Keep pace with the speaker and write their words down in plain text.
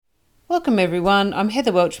Welcome everyone, I'm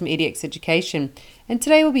Heather Welch from EDX Education, and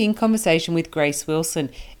today we'll be in conversation with Grace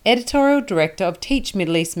Wilson, Editorial Director of Teach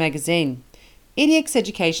Middle East magazine. EDX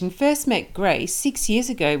Education first met Grace 6 years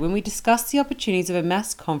ago when we discussed the opportunities of a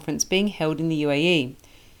maths conference being held in the UAE.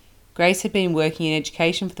 Grace had been working in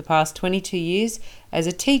education for the past 22 years as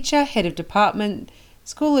a teacher, head of department,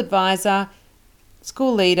 school advisor,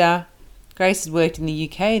 school leader. Grace had worked in the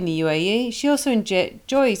UK and the UAE. She also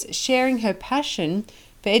enjoys sharing her passion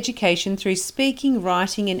for education through speaking,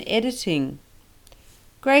 writing and editing.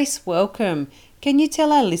 Grace, welcome. Can you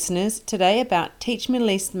tell our listeners today about Teach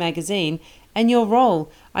Middle East magazine and your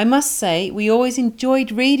role? I must say, we always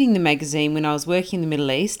enjoyed reading the magazine when I was working in the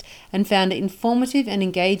Middle East and found it informative and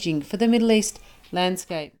engaging for the Middle East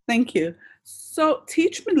landscape. Thank you. So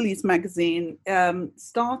Teach Middle East magazine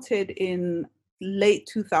started in late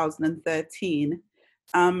 2013.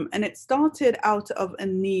 And it started out of a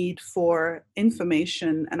need for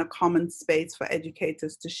information and a common space for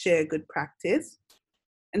educators to share good practice.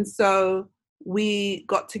 And so we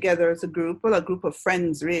got together as a group of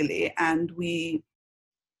friends really, and we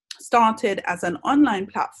started as an online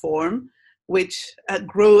platform, which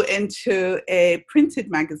grew into a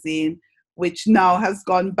printed magazine, which now has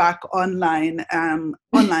gone back online and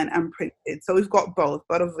printed. So we've got both,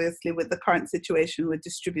 but obviously with the current situation, we're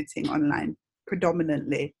distributing online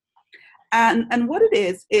predominantly. And what it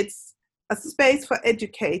is, it's a space for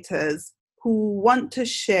educators who want to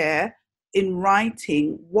share in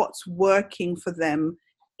writing what's working for them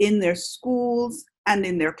in their schools and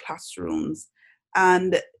in their classrooms.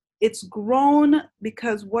 And it's grown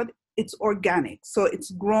because it's organic. So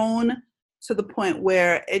it's grown to the point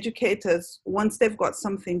where educators, once they've got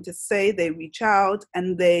something to say, they reach out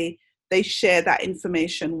and they share that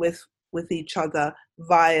information with each other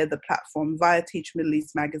via the platform, via Teach Middle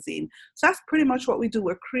East magazine. So that's pretty much what we do.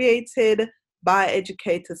 We're created by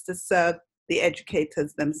educators to serve the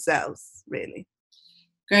educators themselves, really.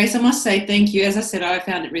 Grace, I must say thank you. As I said, I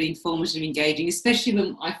found it really informative and engaging, especially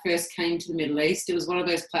when I first came to the Middle East. It was one of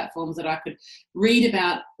those platforms that I could read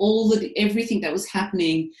about everything that was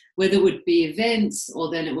happening, whether it would be events or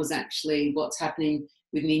then it was actually what's happening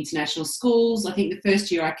within the international schools. I think the first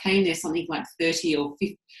year I came there, something like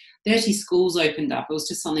 30 schools opened up. It was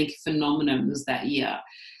just something phenomenal. It was that year.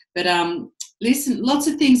 But listen, lots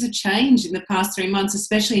of things have changed in the past 3 months,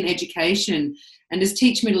 especially in education. And as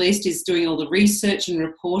Teach Middle East is doing all the research and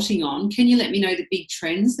reporting on, can you let me know the big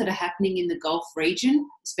trends that are happening in the Gulf region,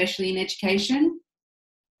 especially in education?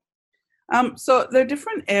 So there are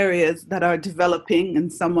different areas that are developing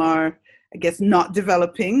and some are, I guess, not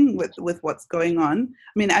developing with what's going on.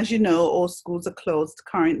 I mean, as you know, all schools are closed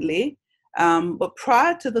currently. But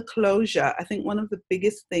prior to the closure, I think one of the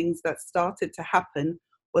biggest things that started to happen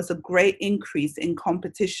was a great increase in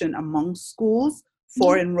competition among schools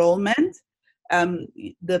for enrollment.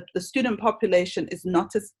 The student population is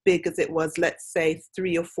not as big as it was, let's say,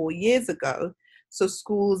 3 or 4 years ago. So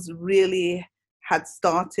schools really had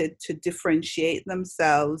started to differentiate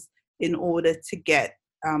themselves in order to get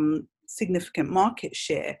significant market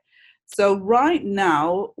share. So right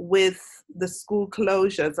now, with the school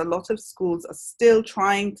closures, a lot of schools are still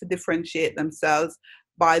trying to differentiate themselves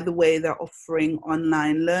by the way they're offering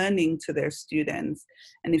online learning to their students.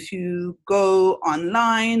 And if you go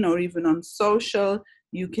online or even on social,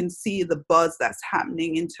 you can see the buzz that's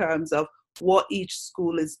happening in terms of what each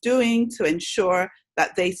school is doing to ensure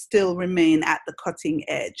that they still remain at the cutting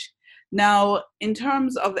edge. Now, in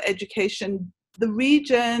terms of education, the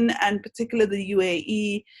region and particularly the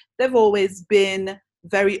UAE, they've always been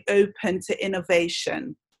very open to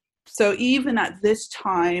innovation. So even at this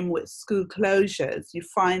time with school closures, you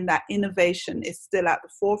find that innovation is still at the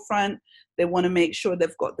forefront. They want to make sure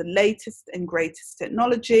they've got the latest and greatest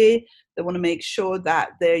technology. They want to make sure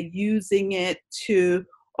that they're using it to,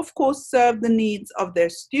 of course, serve the needs of their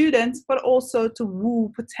students, but also to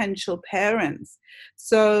woo potential parents.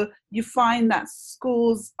 So you find that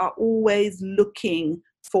schools are always looking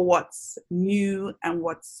for what's new and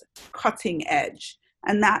what's cutting edge.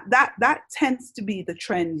 And that tends to be the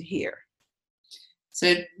trend here.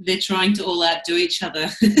 So they're trying to all outdo each other.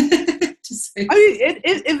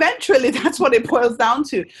 Eventually, that's what it boils down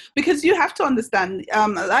to. Because you have to understand,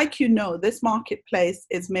 like you know, this marketplace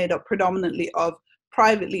is made up predominantly of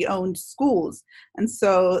privately owned schools. And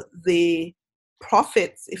so the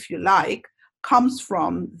profits, if you like, comes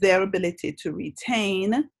from their ability to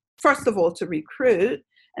retain, first of all, to recruit,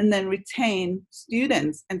 and then retain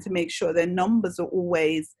students and to make sure their numbers are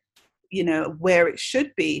always, where it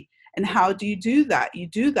should be. And how do you do that? You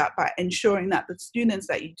do that by ensuring that the students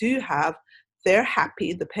that you do have, they're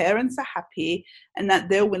happy, the parents are happy, and that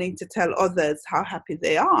they're willing to tell others how happy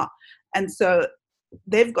they are. And so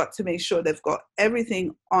they've got to make sure they've got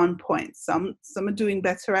everything on point. Some are doing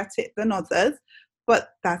better at it than others, but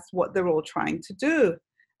that's what they're all trying to do.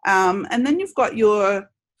 And then you've got your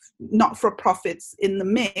not-for-profits in the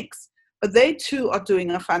mix, but they too are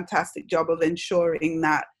doing a fantastic job of ensuring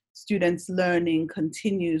that students' learning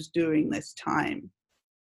continues during this time.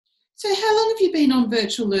 So how long have you been on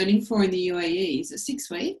virtual learning for in the UAE? Is it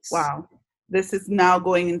 6 weeks? Wow. This is now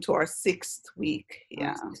going into our 6th week.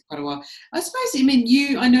 Yeah. Oh, it's quite a while. I suppose, I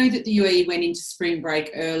mean, I know that the UAE went into spring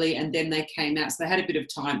break early and then they came out, so they had a bit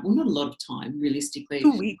of time, well, not a lot of time, realistically.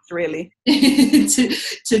 2 weeks, really.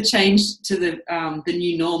 to change to the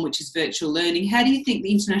new norm, which is virtual learning. How do you think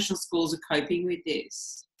the international schools are coping with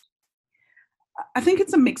this? I think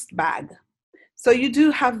it's a mixed bag. So you do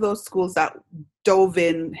have those schools that dove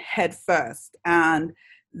in head first, and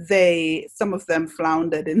some of them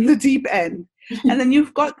floundered in the deep end. And then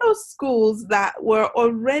you've got those schools that were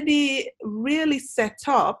already really set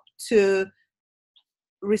up to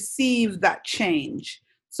receive that change.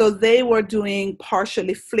 So they were doing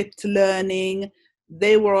partially flipped learning.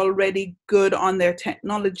 They were already good on their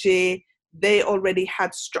technology. They already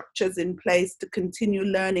had structures in place to continue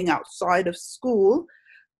learning outside of school.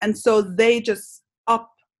 And so they just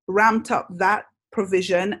ramped up that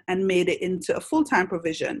provision and made it into a full-time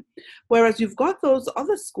provision. Whereas you've got those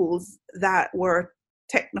other schools that were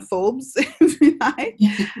technophobes, if you like.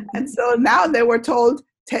 And so now they were told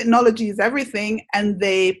technology is everything, and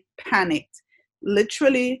they panicked,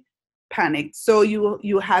 literally panicked. So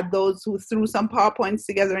you had those who threw some PowerPoints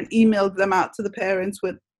together and emailed them out to the parents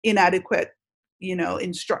with inadequate,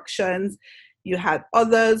 instructions. You had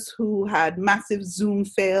others who had massive Zoom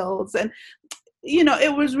fails, and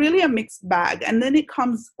it was really a mixed bag. And then it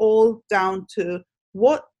comes all down to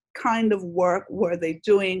what kind of work were they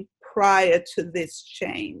doing prior to this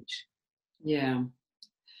change? Yeah,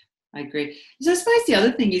 I agree. So I suppose the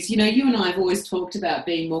other thing is, you and I have always talked about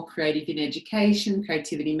being more creative in education,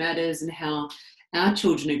 creativity matters, and how our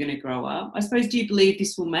children are going to grow up. I suppose, do you believe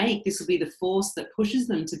this will be the force that pushes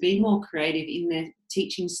them to be more creative in their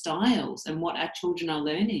teaching styles and what our children are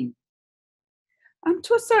learning?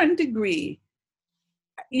 To a certain degree.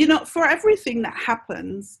 For everything that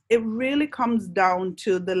happens, it really comes down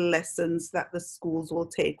to the lessons that the schools will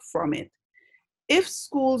take from it. If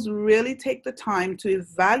schools really take the time to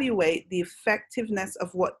evaluate the effectiveness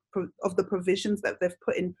of the provisions that they've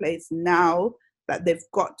put in place now, that they've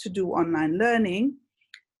got to do online learning,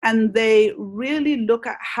 and they really look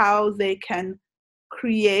at how they can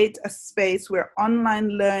create a space where online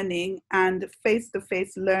learning and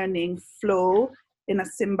face-to-face learning flow in a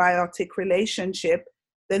symbiotic relationship,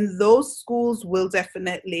 then those schools will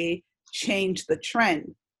definitely change the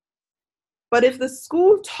trend. But if the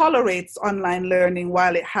school tolerates online learning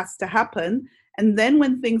while it has to happen, and then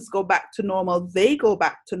when things go back to normal, they go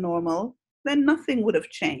back to normal, then nothing would have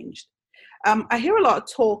changed. I hear a lot of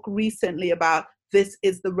talk recently about this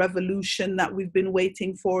is the revolution that we've been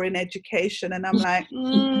waiting for in education. And I'm like,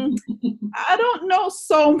 I don't know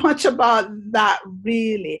so much about that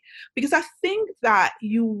really, because I think that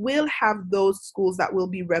you will have those schools that will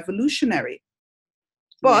be revolutionary,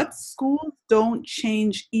 but schools don't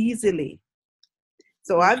change easily.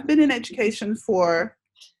 So I've been in education for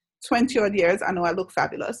 20 odd years. I know I look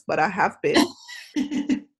fabulous, but I have been.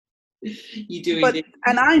 You do indeed.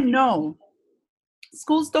 And I know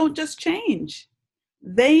schools don't just change.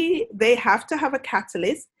 They have to have a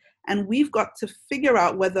catalyst, and we've got to figure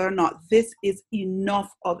out whether or not this is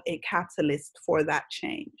enough of a catalyst for that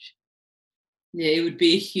change. Yeah, it would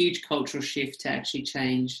be a huge cultural shift to actually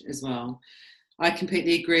change as well. I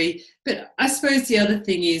completely agree. But I suppose the other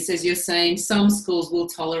thing is, as you're saying, some schools will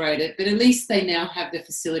tolerate it, but at least they now have the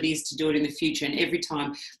facilities to do it in the future. And every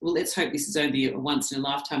time, well, let's hope this is only a once in a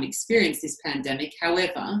lifetime experience, this pandemic.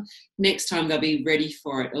 However, next time they'll be ready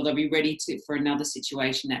for it, or they'll be ready for another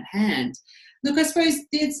situation at hand. Look, I suppose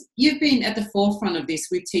you've been at the forefront of this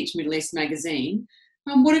with Teach Middle East magazine.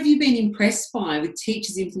 What have you been impressed by with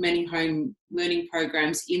teachers implementing home learning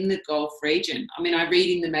programs in the Gulf region? I mean, I read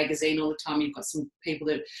in the magazine all the time, you've got some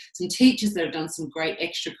teachers that have done some great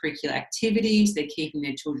extracurricular activities, they're keeping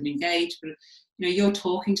their children engaged, but you're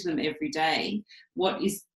talking to them every day. What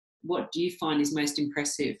do you find is most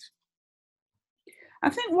impressive? I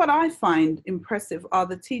think what I find impressive are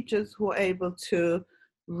the teachers who are able to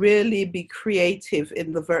really be creative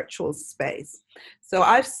in the virtual space. So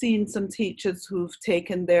I've seen some teachers who've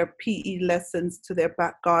taken their PE lessons to their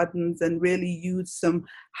back gardens and really used some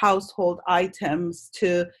household items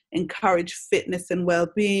to encourage fitness and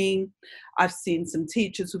well-being. I've seen some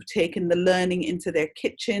teachers who've taken the learning into their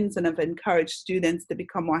kitchens and have encouraged students to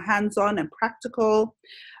become more hands-on and practical.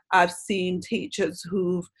 I've seen teachers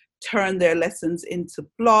who've turned their lessons into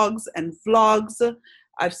blogs and vlogs.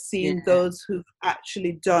 I've seen those who've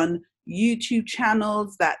actually done YouTube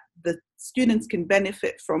channels that the students can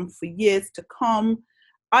benefit from for years to come.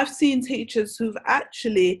 I've seen teachers who've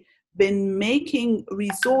actually been making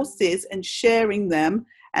resources and sharing them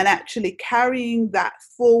and actually carrying that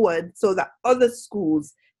forward so that other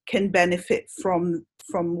schools can benefit from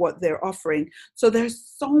what they're offering. So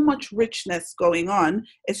there's so much richness going on.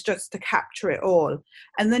 It's just to capture it all.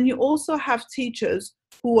 And then you also have teachers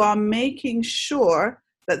who are making sure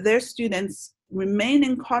that their students remain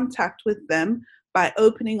in contact with them by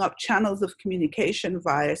opening up channels of communication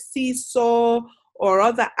via Seesaw or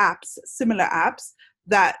other apps, similar apps,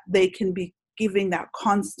 that they can be giving that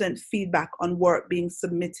constant feedback on work being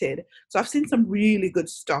submitted. So I've seen some really good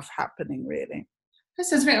stuff happening, really. That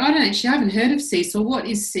sounds great. I haven't heard of Seesaw. What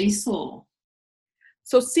is Seesaw?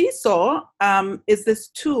 So Seesaw is this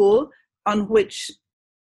tool on which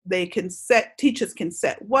teachers can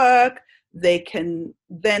set work. They can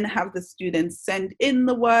then have the students send in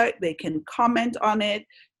the work. They can comment on it.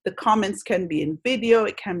 The comments can be in video,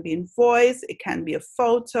 it can be in voice, it can be a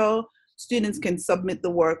photo. Students can submit the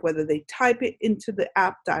work, whether they type it into the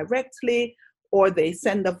app directly, or they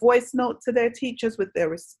send a voice note to their teachers with their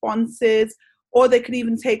responses, or they could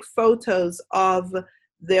even take photos of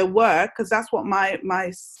their work, because that's what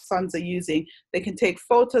my sons are using. They can take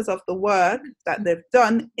photos of the work that they've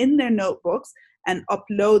done in their notebooks and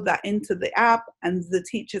upload that into the app, and the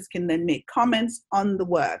teachers can then make comments on the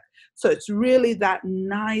work. So it's really that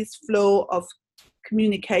nice flow of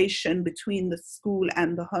communication between the school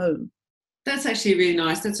and the home. That's actually really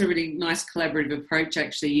nice. That's a really nice collaborative approach,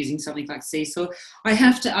 actually, using something like Seesaw. I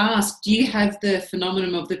have to ask, do you have the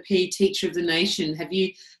phenomenon of the PE Teacher of the Nation? Have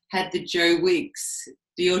you had the Joe Wicks?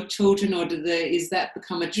 Do your children, or is that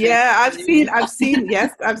become a trend? Yeah, I've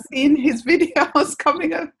seen his videos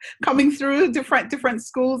coming through. Different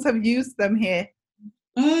schools have used them here.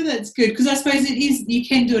 Oh, that's good, because I suppose it is, you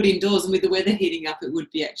can do it indoors, and with the weather heating up, it would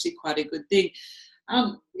be actually quite a good thing.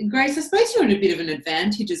 Grace, I suppose you're in a bit of an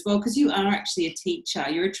advantage as well, because you are actually a teacher.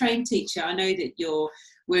 You're a trained teacher. I know that you're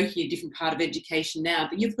working a different part of education now,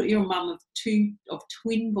 but you're a mum of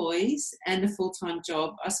twin boys and a full-time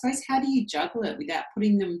job. I suppose, how do you juggle it without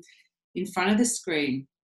putting them in front of the screen?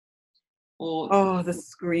 The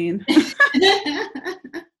screen.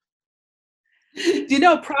 Do you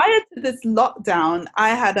know, prior to this lockdown,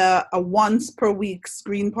 I had a once per week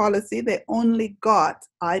screen policy. They only got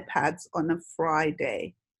iPads on a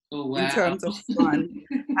Friday. Oh, wow. In terms of fun.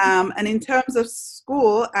 And in terms of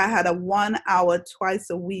school, I had a 1 hour twice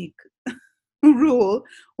a week rule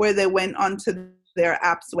where they went onto their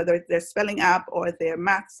apps, whether it's their spelling app or their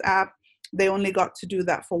maths app. They only got to do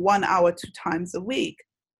that for 1 hour 2 times a week.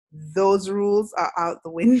 Those rules are out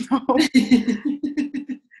the window.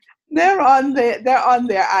 They're on their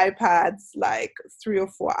iPads like 3 or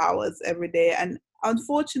 4 hours every day, and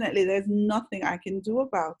unfortunately, there's nothing I can do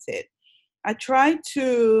about it. I try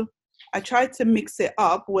to mix it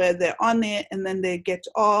up where they're on it and then they get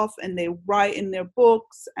off and they write in their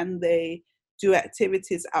books and they do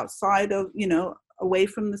activities outside of, away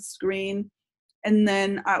from the screen. And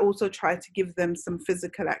then I also try to give them some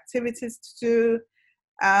physical activities to do.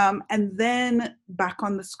 And then back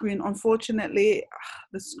on the screen, unfortunately,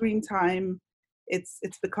 the screen time, it's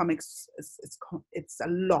become it's a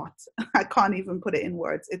lot. I can't even put it in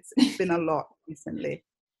words. It's been a lot recently.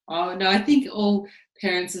 Oh, no, I think all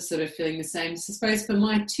parents are sort of feeling the same. So I suppose for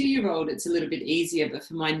my 2-year-old, it's a little bit easier, but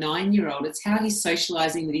for my 9-year-old, it's how he's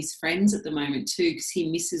socialising with his friends at the moment too, because he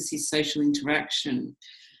misses his social interaction.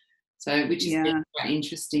 So, which is quite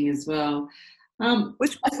interesting as well.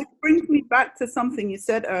 Which brings me back to something you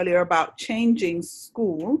said earlier about changing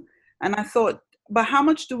school. And I thought, but how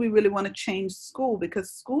much do we really want to change school?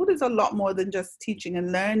 Because school is a lot more than just teaching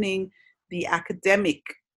and learning the academic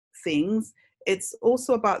things. It's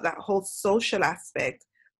also about that whole social aspect,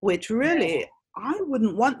 which really, I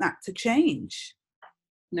wouldn't want that to change.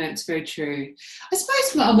 No, it's very true. I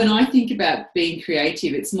suppose when I think about being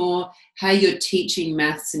creative, it's more how you're teaching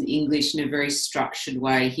maths and English in a very structured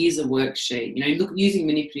way. Here's a worksheet, using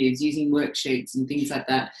manipulatives, using worksheets and things like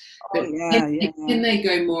that. But can they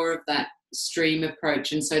go more of that stream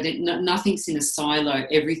approach? And so that nothing's in a silo,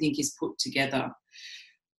 everything is put together.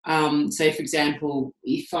 So, for example,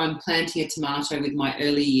 if I'm planting a tomato with my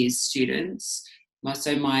early years students,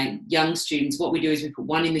 so my young students, what we do is we put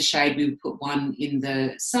one in the shade, we put one in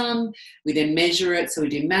the sun, we then measure it. So we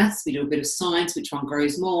do maths, we do a bit of science, which one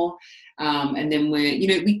grows more. And then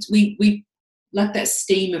we like that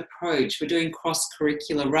STEAM approach. We're doing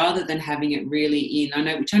cross-curricular rather than having it really in. I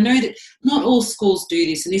know that not all schools do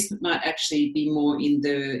this, and this might actually be more in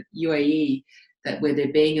the UAE, that where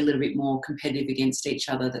they're being a little bit more competitive against each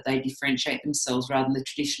other, that they differentiate themselves rather than the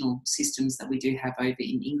traditional systems that we do have over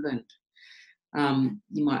in England.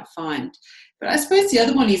 You might find. But I suppose the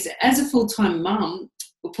other one is, as a full-time mum,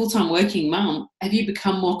 or full-time working mum, have you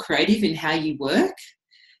become more creative in how you work?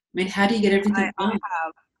 I mean, how do you get everything done?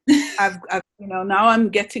 I've now I'm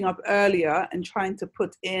getting up earlier and trying to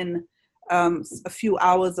put in a few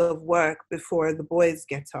hours of work before the boys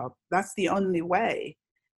get up. That's the only way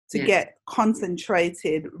to get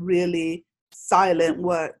concentrated, really silent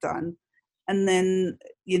work done. And then,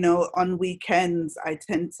 on weekends, I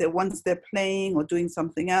tend to, once they're playing or doing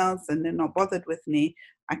something else and they're not bothered with me,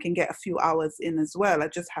 I can get a few hours in as well. I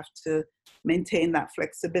just have to maintain that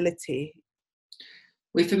flexibility.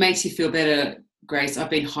 Well, if it makes you feel better, Grace, I've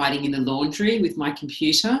been hiding in the laundry with my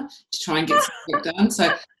computer to try and get some work done.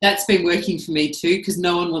 So that's been working for me too, because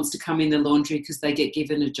no one wants to come in the laundry because they get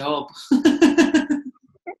given a job.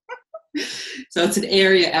 So it's an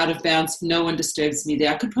area out of bounds. No one disturbs me there.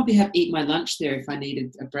 I could probably eat my lunch there if I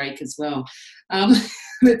needed a break as well.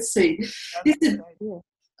 Let's see.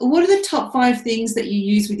 What are the top 5 things that you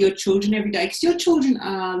use with your children every day? Because your children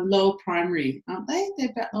are lower primary, aren't they?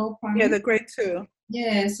 They're about lower primary. Yeah, they're grade 2.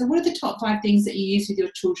 Yeah. So what are the top 5 things that you use with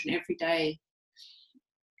your children every day?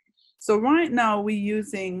 So right now we're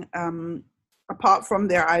using, apart from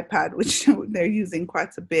their iPad, which they're using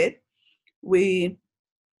quite a bit,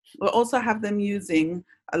 we'll also have them using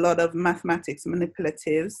a lot of mathematics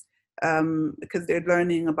manipulatives, because they're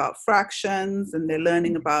learning about fractions and they're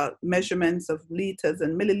learning about measurements of liters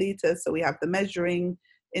and milliliters. So we have the measuring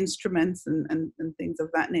instruments and things of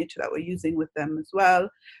that nature that we're using with them as well.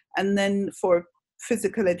 And then for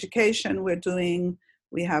physical education,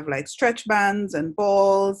 we have like stretch bands and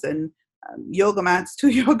balls and yoga mats, 2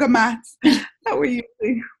 yoga mats that we're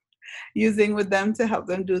using with them to help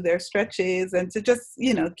them do their stretches and to just,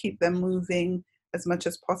 keep them moving as much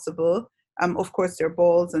as possible. Of course, their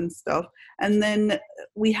balls and stuff. And then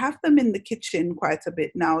we have them in the kitchen quite a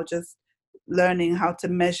bit now, just learning how to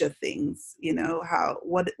measure things,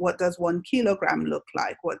 what does 1 kilogram look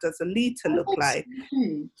like? What does a liter look like?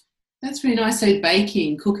 That's really nice. So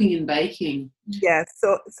cooking and baking. Yeah,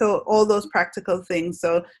 so all those practical things.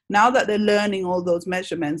 So now that they're learning all those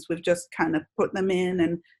measurements, we've just kind of put them in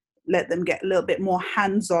and let them get a little bit more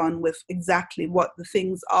hands-on with exactly what the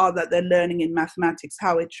things are that they're learning in mathematics,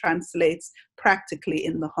 how it translates practically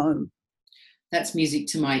in the home. That's music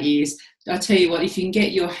to my ears. I'll tell you what, if you can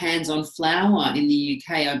get your hands on flour in the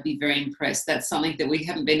UK, I'd be very impressed. That's something that we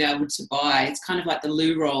haven't been able to buy. It's kind of like the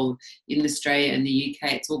loo roll in Australia and the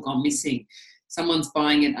UK. It's all gone missing. Someone's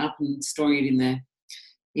buying it up and storing it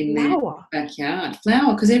in their backyard.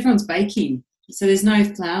 Flour, because everyone's baking. So there's no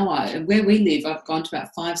flour. And where we live, I've gone to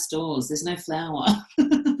about 5 stores. There's no flour.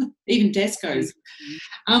 Even Tesco's.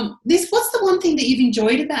 What's the one thing that you've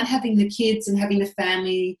enjoyed about having the kids and having the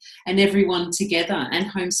family and everyone together and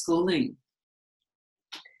homeschooling?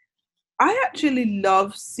 I actually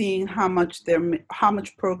love seeing how much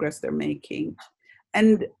progress they're making.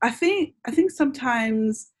 And I think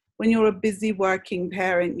sometimes when you're a busy working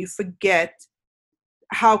parent, you forget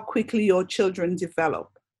how quickly your children develop.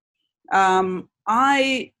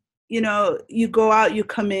 You go out, you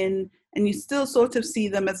come in, and you still sort of see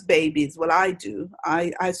them as babies. Well, I do.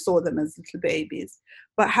 I saw them as little babies.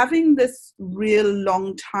 But having this real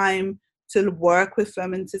long time to work with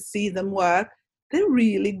them and to see them work, they're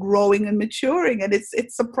really growing and maturing. And it's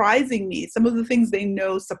surprising me. Some of the things they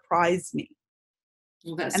know surprise me.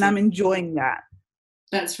 Well, I'm enjoying that.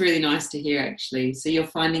 That's really nice to hear, actually. So are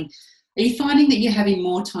you finding that you're having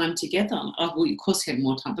more time together? Oh, well, of course you have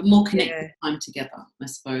more time, but more connected time together, I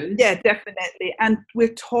suppose. Yeah, definitely. And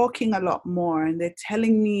we're talking a lot more, and they're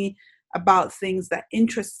telling me about things that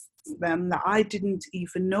interest them that I didn't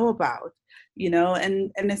even know about,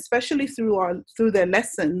 and especially through their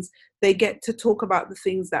lessons, they get to talk about the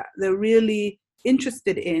things that they're really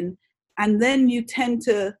interested in. And then you tend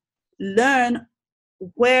to learn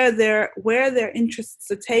where their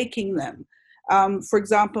interests are taking them. For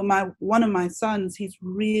example, one of my sons, he's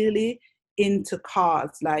really into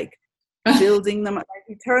cars, like building them.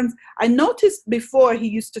 I noticed before he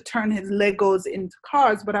used to turn his Legos into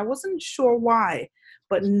cars, but I wasn't sure why.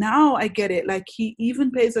 But now I get it. Like he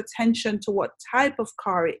even pays attention to what type of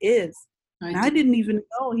car it is. I And do. I didn't even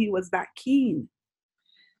know he was that keen.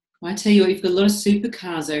 I tell you what, you've got a lot of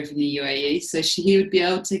supercars over in the UAE, so he would be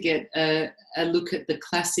able to get a look at the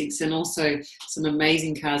classics and also some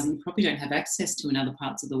amazing cars that you probably don't have access to in other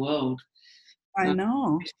parts of the world. I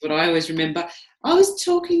know. But I always remember, I was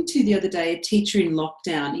talking to the other day a teacher in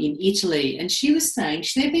lockdown in Italy, and she was saying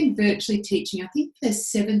they've been virtually teaching, I think their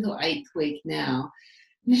 7th or 8th week now.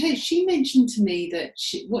 And she mentioned to me that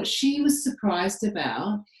what she was surprised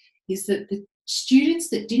about is that the students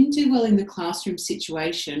that didn't do well in the classroom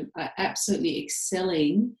situation are absolutely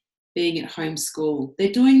excelling being at home school.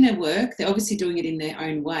 They're doing their work. They're obviously doing it in their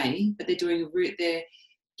own way, but they're doing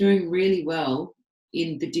really well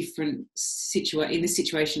in the in the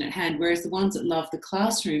situation at hand. Whereas the ones that love the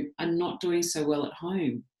classroom are not doing so well at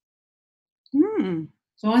home.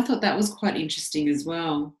 So I thought that was quite interesting as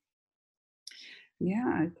well.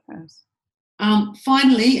 Yeah, it has.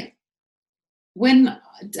 Finally,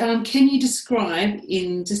 can you describe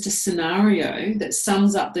in just a scenario that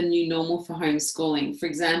sums up the new normal for homeschooling? For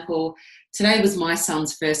example, today was my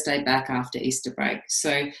son's first day back after Easter break.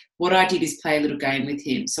 So what I did is play a little game with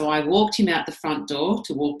him. So I walked him out the front door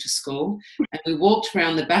to walk to school, and we walked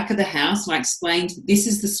around the back of the house, and I explained, this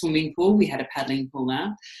is the swimming pool. We had a paddling pool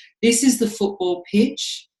out. This is the football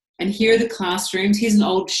pitch. And here are the classrooms. Here's an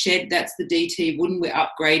old shed. That's the DT wooden. We're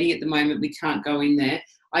upgrading at the moment. We can't go in there.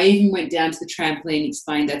 I even went down to the trampoline and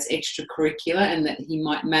explained that's extracurricular and that he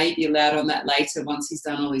may be allowed on that later once he's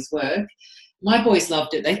done all his work. My boys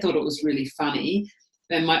loved it. They thought it was really funny.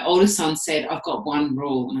 Then my older son said, I've got one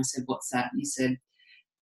rule. And I said, what's that? And he said,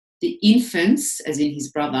 the infants, as in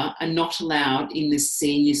his brother, are not allowed in the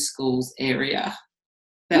senior schools area.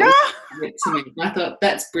 That was it to me. I thought,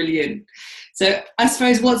 that's brilliant. So I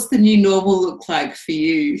suppose, what's the new normal look like for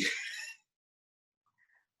you?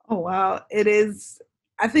 Oh, wow. It is.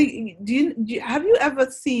 I think, have you ever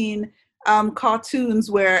seen cartoons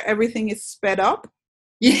where everything is sped up?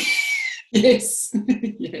 Yeah. Yes.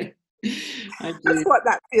 Yeah. That's what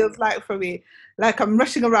that feels like for me. Like I'm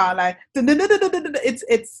rushing around, like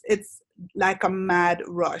it's like a mad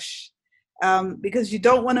rush, because you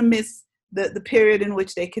don't want to miss the period in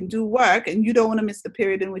which they can do work, and you don't want to miss the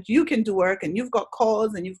period in which you can do work, and you've got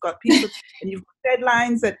calls, and you've got people, and you've got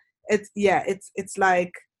deadlines, and it's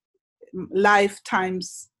like life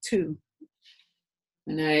times 2.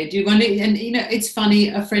 I know. Do you want to? And it's funny.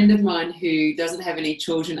 A friend of mine who doesn't have any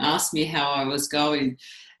children asked me how I was going,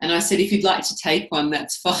 and I said, if you'd like to take one,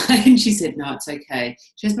 that's fine. She said, no, it's okay.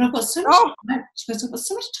 She goes, but I've got so much. Time. She goes, I've got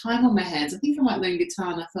so much time on my hands. I think I might learn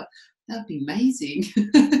guitar. And I thought that'd be amazing.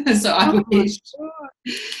 So I wish.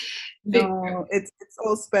 No, it's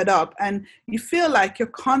all sped up, and you feel like you're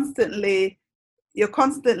constantly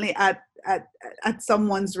at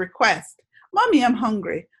someone's request. Mommy, I'm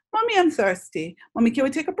hungry. Mommy, I'm thirsty. Mommy, can we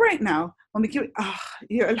take a break now? Mommy, can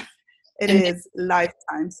we? It is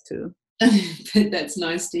lifetimes too. That's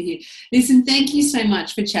nice to hear. Listen, thank you so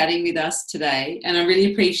much for chatting with us today, and I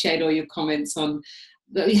really appreciate all your comments on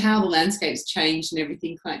how the landscape's changed and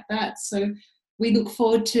everything like that. So we look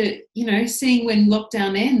forward to seeing when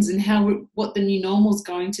lockdown ends and what the new normal is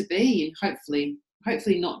going to be, and hopefully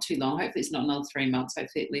not too long. Hopefully it's not another 3 months.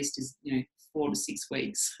 Hopefully at least is 4 to 6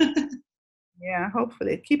 weeks. Yeah,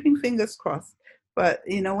 hopefully. Keeping fingers crossed. But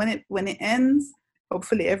when it ends,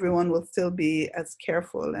 hopefully everyone will still be as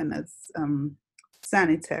careful and as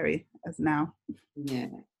sanitary as now. Yeah,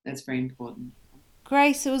 that's very important.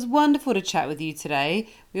 Grace, it was wonderful to chat with you today.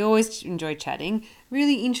 We always enjoy chatting.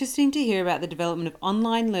 Really interesting to hear about the development of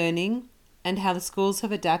online learning and how the schools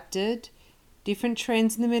have adapted, different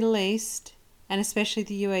trends in the Middle East, and especially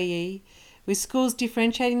the UAE, with schools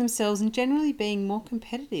differentiating themselves and generally being more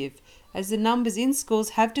competitive, as the numbers in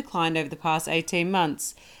schools have declined over the past 18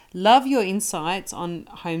 months. Love your insights on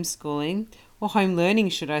homeschooling, or home learning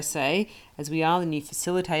should I say, as we are the new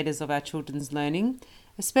facilitators of our children's learning,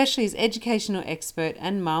 especially as educational expert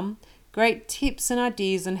and mum. Great tips and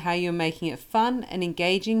ideas on how you're making it fun and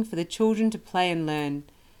engaging for the children to play and learn.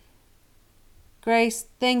 Grace,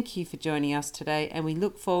 thank you for joining us today, and we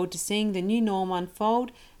look forward to seeing the new norm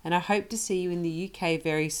unfold, and I hope to see you in the UK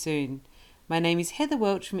very soon. My name is Heather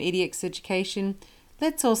Welch from EDX Education.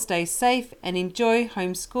 Let's all stay safe and enjoy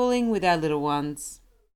homeschooling with our little ones.